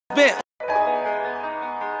Spent.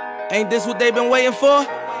 Ain't this what they been waiting for?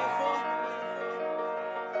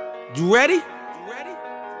 You ready?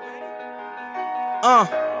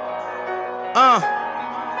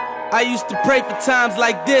 I used to pray for times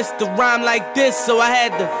like this, to rhyme like this, so I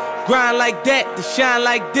had to grind like that, to shine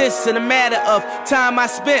like this. In a matter of time I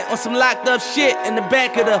spent on some locked up shit in the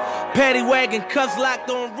back of the paddy wagon, cuffs locked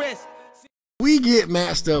on wrist. We get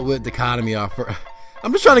matched up with Dichotomy offer.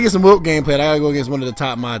 I'm just trying to get some Wilt gameplay. I gotta go against one of the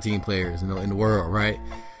top Myteam players in the world, right?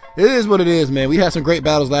 It is what it is, man. We had some great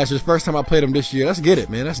battles last year. First time I played him this year. Let's get it,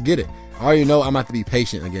 man. Let's get it. I already know I'm gonna have to be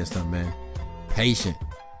patient against him, man. Patient.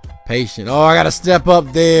 Patient. Oh, I gotta step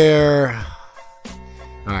up there.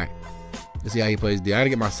 Alright. Let's see how he plays D. I gotta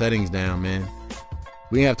get my settings down, man.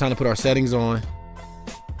 We didn't have time to put our settings on.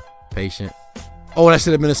 Patient. Oh, that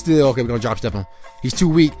should have been a steal. Okay, we're gonna drop step him. He's too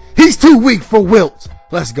weak. He's too weak for Wilt.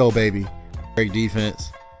 Let's go, baby. Great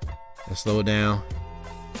defense. Let's slow it down.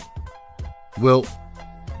 Wilt.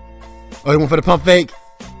 Oh, he went for the pump fake.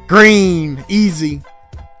 Green. Easy.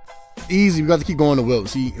 Easy. We got to keep going to Wilt.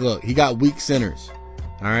 See, look, he got weak centers.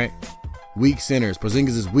 All right. Weak centers. Porzingis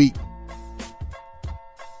is weak.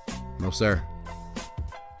 No, sir.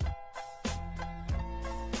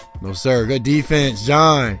 No, sir. Good defense,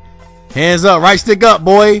 John. Hands up. Right stick up,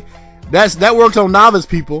 boy. That works on novice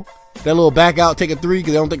people. That little back out, take a three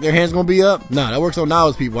because they don't think their hand's going to be up. Nah, that works on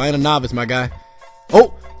novice people. I ain't a novice, my guy.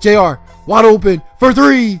 Oh, JR. Wide open for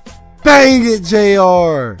three. Bang it,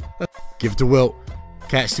 JR. Give it to Wilt.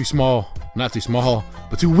 Catch too small. Not too small,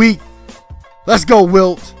 but too weak. Let's go,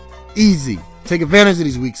 Wilt. Easy. Take advantage of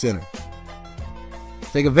these weak centers.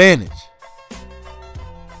 Take advantage.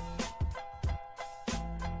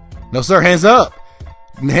 No, sir. Hands up.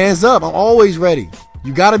 Hands up. I'm always ready.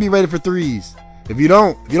 You got to be ready for threes. If you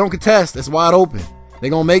don't contest, it's wide open. They're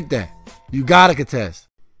going to make that. You got to contest.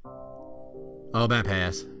 Oh, bad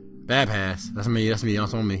pass. Bad pass. That's me. That's me.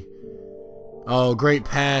 That's on me. Oh, great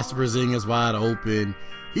pass to Porzingis, wide open.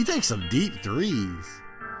 He takes some deep threes.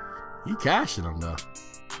 He cashing them, though.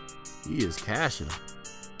 He is cashing them.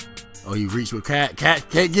 Oh, he reached with Cat. Cat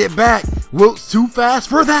can't get back. Wilt's too fast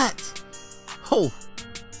for that. Oh.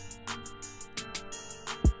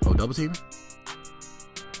 Oh, double team.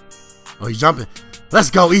 Oh, he's jumping.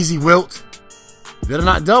 Let's go. Easy, Wilt. Better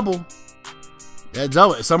not double. Yeah,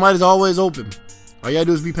 double. Somebody's always open. All you gotta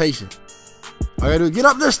do is be patient. All you gotta do is get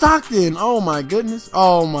up there, Stockton. Oh, my goodness.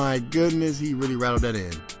 Oh, my goodness. He really rattled that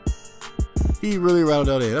in. He really rattled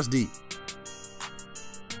that in. That's deep.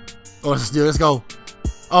 Oh, that's a steal. Let's go.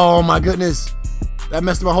 Oh, my goodness. That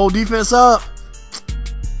messed my whole defense up.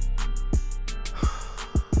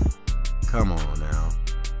 Come on now.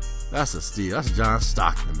 That's a steal. That's John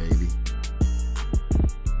Stockton, baby.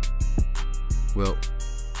 Well,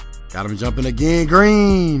 got him jumping again.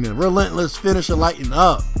 Green. Relentless finisher lighting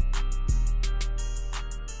up.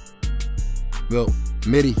 Well,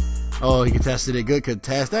 midi. Oh, he contested it. Good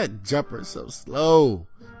contest. That jumper is so slow.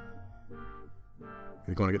 Get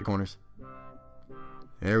the corner. Get the corners.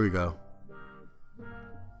 There we go.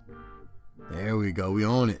 There we go. We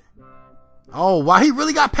own it. Oh, wow. He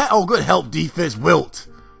really got past. Oh, good help defense, Wilt.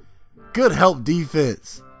 Good help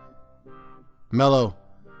defense. Melo.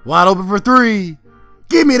 Wide open for three.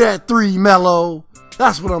 Give me that three, Melo.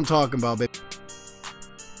 That's what I'm talking about, baby.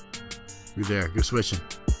 You're there. Good switching.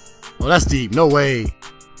 Oh, that's deep. No way.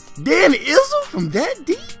 Dan Izzle from that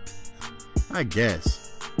deep? I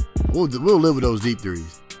guess. We'll live with those deep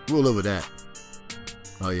threes. We'll live with that.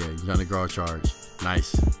 Oh, yeah. You're trying to draw a charge.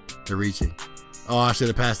 Nice. They're reaching. Oh, I should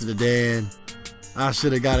have passed it to Dan. I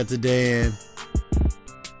should have got it to Dan.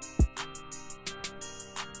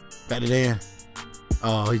 Back to Dan.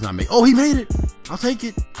 Oh, he's not making. Oh, he made it. I'll take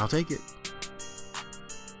it. I'll take it.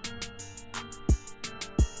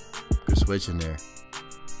 Good switch in there.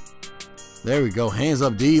 There we go. Hands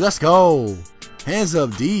up, D. Let's go. Hands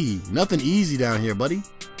up, D. Nothing easy down here, buddy.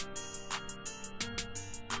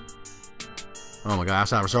 Oh my God,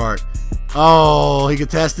 outside Rashard. Oh, he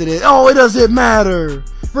contested it. Oh, it doesn't matter.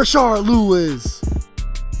 Rashard Lewis.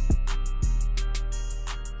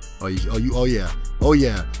 Oh, yeah. Oh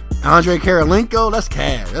yeah. Andre Karolinko, that's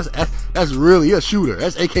Cavs. That's really a shooter.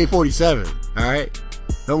 That's AK-47. All right,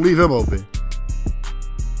 don't leave him open.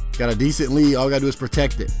 Got a decent lead. All we gotta do is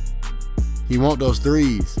protect it. He want those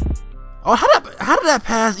threes. Oh, how did that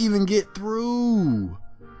pass even get through?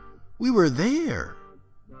 We were there.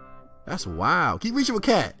 That's wild. Keep reaching with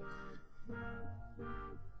Cat.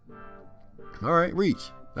 All right,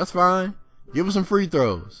 reach. That's fine. Give us some free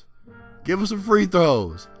throws. Give us some free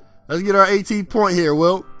throws. Let's get our 18 point here,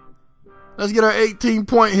 Wilt. Let's get our 18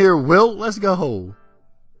 point here, Wilt. Let's go.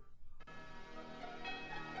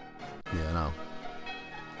 Yeah, no.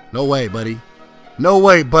 No way, buddy. No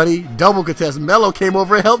way, buddy. Double contest. Melo came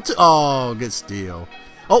over and helped. Oh, good steal.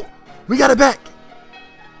 Oh, we got it back.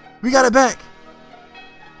 We got it back.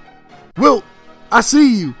 Wilt, I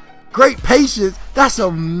see you. Great patience. That's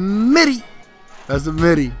a midi. That's a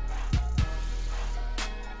midi.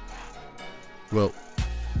 Wilt.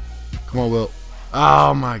 Come on, Wilt.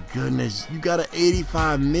 Oh, my goodness. You got an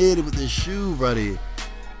 85 mid with this shoe, buddy.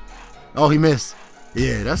 Oh, he missed.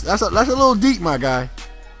 Yeah, that's a little deep, my guy.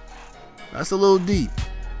 That's a little deep.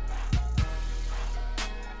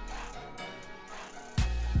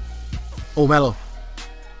 Oh, Melo.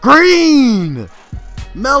 Green!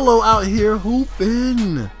 Melo out here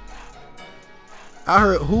hooping. Out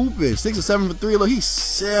here hooping. 6 or 7 for 3. Look, he's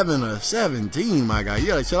 7 or 17, my guy. You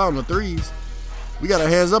gotta chill out on the threes. We got our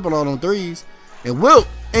hands up on all them threes. And Wilt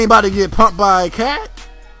ain't about to get pumped by a cat.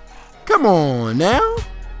 Come on now.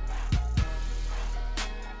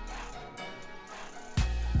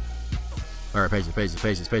 All right,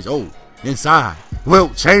 patience. Oh, inside.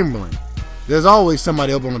 Wilt Chamberlain. There's always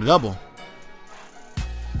somebody open on the double.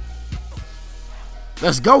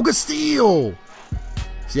 Let's go. Good steal.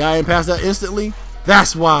 See, I ain't passed that instantly.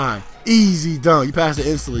 That's why. Easy dunk. You pass it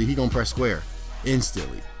instantly, he gonna press square.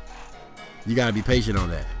 Instantly. You gotta be patient on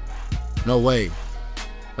that. No way.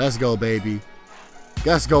 Let's go, baby.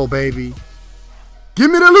 Let's go, baby.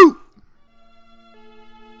 Give me the loot.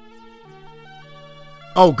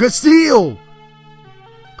 Oh, good steal.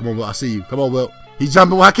 Come on, Wilt. I see you. Come on, Wilt. He's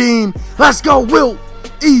jumping Hakeem. Let's go, Wilt.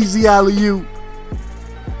 Easy alley-oop.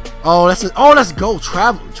 Oh, that's it. Oh, let's go.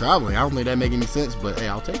 Traveling. I don't think that make any sense, but hey,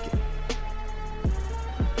 I'll take it.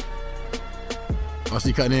 I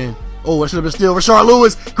see cutting in. Oh, that should have been steal. Rashard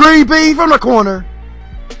Lewis. Green bean from the corner.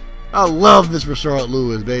 I love this Rashard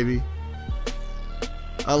Lewis, baby.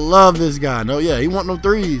 I love this guy. No, yeah, he want no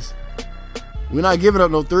threes. We're not giving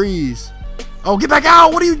up no threes. Oh, get back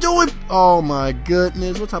out. What are you doing? Oh, my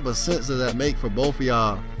goodness. What type of sense does that make for both of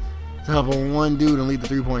y'all to have on one dude and leave the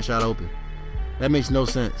three-point shot open? That makes no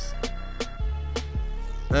sense.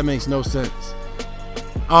 That makes no sense.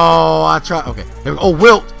 Oh, I tried. Okay. Oh,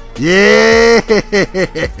 Wilt. Yeah.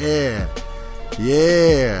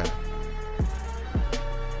 Yeah.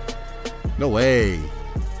 No way.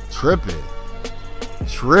 Tripping.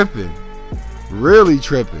 Really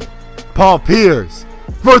tripping. Paul Pierce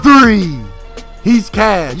for 3. He's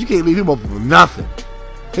cash. You can't leave him open for nothing.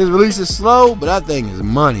 His release is slow, but that thing is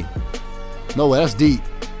money. No way. That's deep.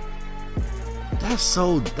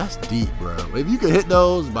 That's deep, bro. If you can hit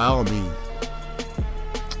those, by all means.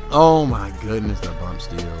 Oh my goodness, the bump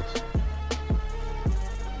steals.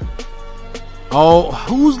 Oh,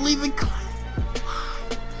 who's leaving?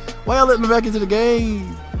 Why y'all letting me back into the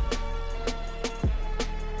game?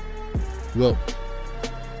 Wilt.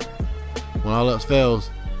 When all else fails,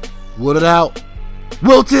 wilt it out.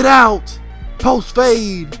 Wilt it out. Post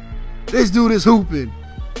fade. This dude is hooping.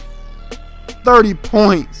 30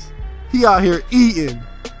 points. He out here eating.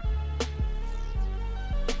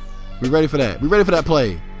 We ready for that. We ready for that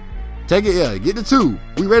play. Take it, yeah. Get the 2.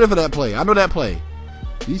 We ready for that play. I know that play.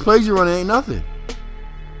 These plays you running ain't nothing.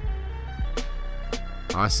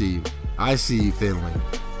 I see you. I see you, Finley.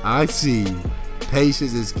 I see you.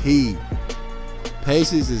 Patience is key.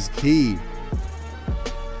 Patience is key.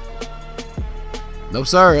 No,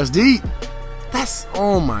 sir. That's deep. That's,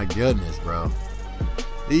 oh my goodness, bro.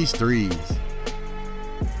 These threes.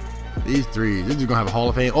 This dude's gonna have a Hall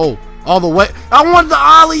of Fame. Oh, all the way. I want the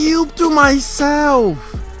alley-oop to myself.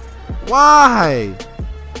 Why?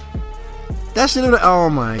 That should have been, oh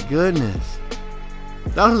my goodness.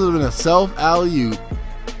 That should have been a self alley-oop.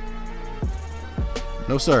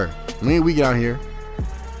 No, sir. We ain't weak out here.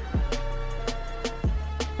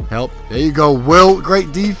 Help. There you go, Wilt.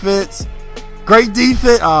 Great defense. Great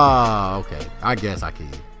defense. Ah, okay. I guess I can.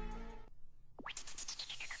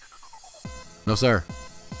 No, sir.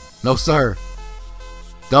 No, sir.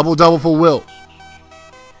 Double for Wilt.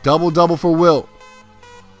 Double for Wilt.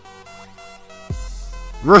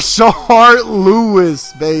 Rashard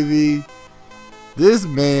Lewis, baby. This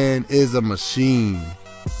man is a machine.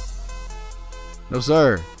 No,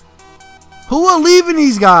 sir. Who are leaving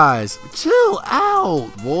these guys? Chill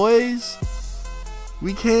out, boys.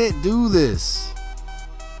 We can't do this.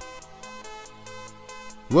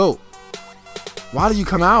 Wilt, why did you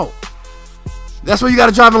come out? That's what you got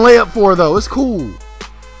to drive and layup for, though. It's cool.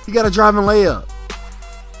 You got to drive and layup.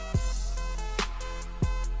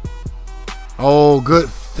 Oh, good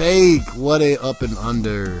fake. What a up and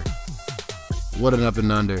under. What an up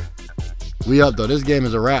and under. We up, though. This game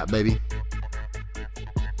is a wrap, baby.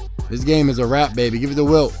 This game is a wrap, baby. Give it to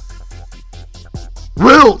Wilt.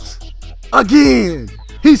 Wilt! Again!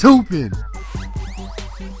 He's hooping.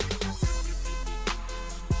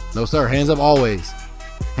 No, sir. Hands up always.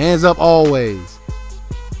 Hands up always.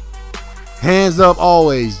 Hands up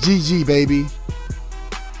always. GG, baby.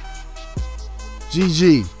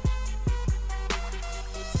 GG.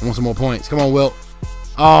 I want some more points. Come on, Wilt.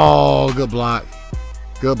 Oh, good block.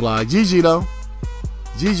 Good block. GG, though.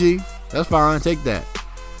 GG. That's fine. Take that.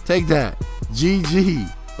 Take that.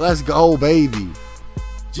 GG. Let's go, baby.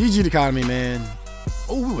 GG, the economy, man.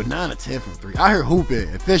 Oh, we were 9 of 10 from 3. I heard hooping.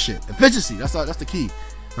 Efficient. Efficiency. That's the key.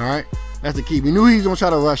 All right? That's the key. We knew he was going to try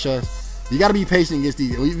to rush us. You got to be patient against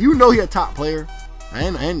these. If you know he's a top player,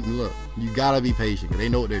 and look, you got to be patient because they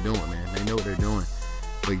know what they're doing, man. They know what they're doing.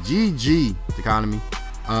 But GG, the economy.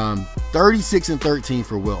 36 and 13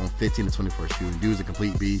 for Wilt on 15 to 24 shooting. Dude's a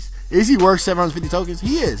complete beast. Is he worth 750 tokens?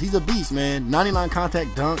 He is. He's a beast, man. 99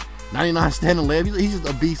 contact dunk, 99 standing layup. He's just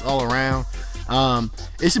a beast all around.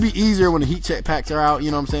 It should be easier when the heat check packs are out,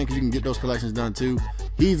 you know what I'm saying? Because you can get those collections done too.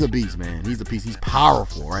 He's a beast, man. He's a beast. He's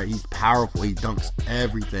powerful, right? He's powerful. He dunks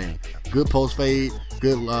everything. Good post fade,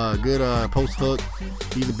 good post hook.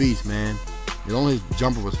 He's a beast, man. Only his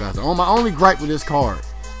jumper was faster. My only gripe with this card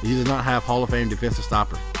is he does not have Hall of Fame defensive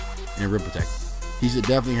stopper and rim protector. He should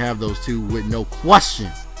definitely have those two with no question.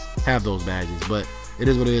 Have those badges, but it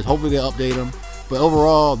is what it is. Hopefully they'll update them. But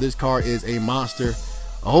overall, this card is a monster.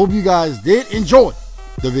 I hope you guys did enjoy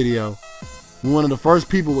the video. We're one of the first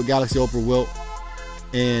people with Galaxy Opal Wilt,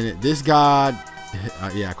 and this god,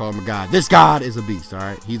 yeah, I call him a god. This god is a beast. All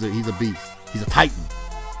right, he's a beast. He's a Titan.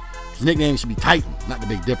 His nickname should be Titan, not the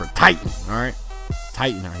Big Dipper. Titan. All right,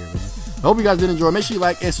 Titan out here, man. I hope you guys did enjoy. Make sure you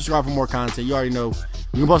like and subscribe for more content. You already know.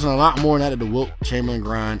 We can post on a lot more now that the Wilt Chamberlain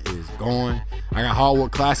grind is gone. I got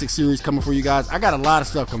Hardwood Classic series coming for you guys. I got a lot of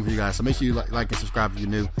stuff coming for you guys. So make sure you like and subscribe if you're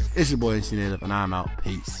new. It's your boy NC Native, and I'm out.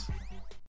 Peace.